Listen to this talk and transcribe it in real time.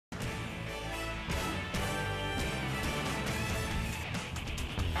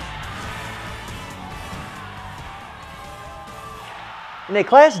In a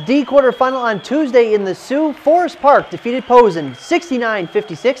Class D quarterfinal on Tuesday in the Sioux, Forest Park defeated Posen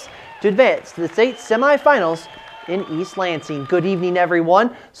 69-56 to advance to the state semifinals in East Lansing. Good evening,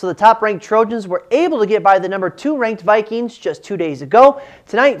 everyone. So the top-ranked Trojans were able to get by the number 2 ranked Vikings just 2 days ago.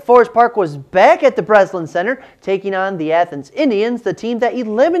 Tonight, Forest Park was back at the Breslin Center, taking on the Athens Indians, the team that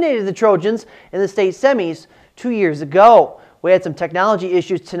eliminated the Trojans in the state semis 2 years ago. We had some technology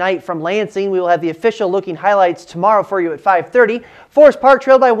issues tonight from Lansing. We will have the official looking highlights tomorrow for you at 5:30. Forest Park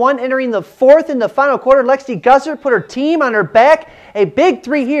trailed by 1 entering the 4th in the final quarter. Lexi Gussert put her team on her back. A big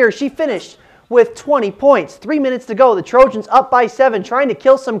 3 here. She finished with 20 points. 3 minutes to go. The Trojans up by 7, trying to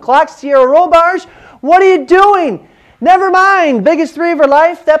kill some clock. Sierra Robarge, what are you doing? Never mind. Biggest 3 of her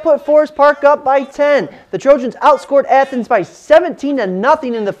life. That put Forest Park up by 10. The Trojans outscored Athens by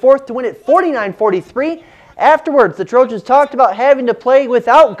 17-0 in the 4th to win it 49-43. Afterwards, the Trojans talked about having to play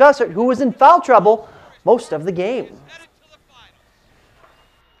without Gussert, who was in foul trouble most of the game.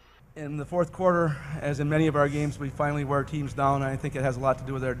 In the 4th quarter, as in many of our games, we finally wore teams down. I think it has a lot to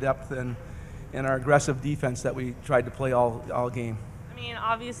do with our depth and our aggressive defense that we tried to play all game. I mean,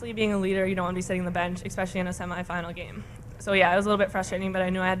 obviously being a leader, you don't want to be sitting the bench, especially in a semifinal game. So yeah, it was a little bit frustrating, but I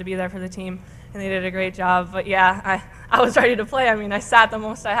knew I had to be there for the team, and they did a great job. But yeah, I was ready to play. I mean, I sat the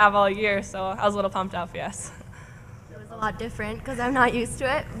most I have all year, so I was a little pumped up, yes. It was a lot different because I'm not used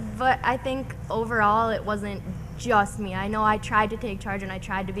to it, but I think overall it wasn't just me. I know I tried to take charge and I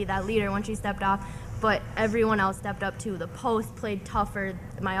tried to be that leader when she stepped off, but everyone else stepped up too. The post played tougher,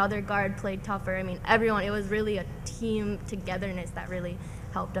 my other guard played tougher. I mean, everyone, it was really a team togetherness that really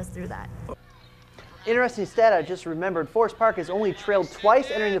helped us through that. Interesting stat I just remembered. Forest Park has only trailed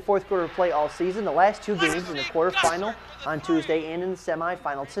twice entering the 4th quarter of play all season. The last 2 games in the quarterfinal on Tuesday and in the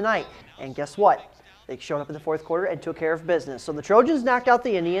semifinal tonight. And guess what? They showed up in the 4th quarter and took care of business. So the Trojans knocked out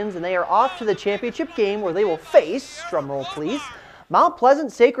the Indians, and they are off to the championship game where they will face, drumroll please, Mount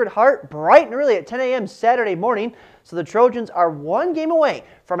Pleasant Sacred Heart bright and early at 10 a.m. Saturday morning. So the Trojans are 1 game away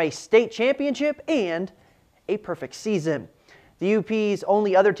from a state championship and a perfect season. The UP's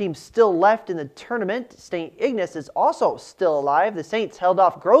only other team still left in the tournament, St. Ignace, is also still alive. The Saints held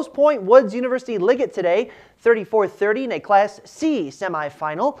off Grosse Pointe Woods University Liggett today, 34-30 in a Class C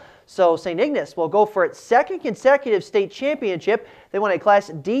semifinal. So St. Ignace will go for its 2nd consecutive state championship. They won a Class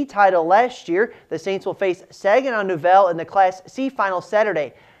D title last year. The Saints will face Saginaw Nouvelle in the Class C final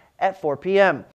Saturday at 4 p.m.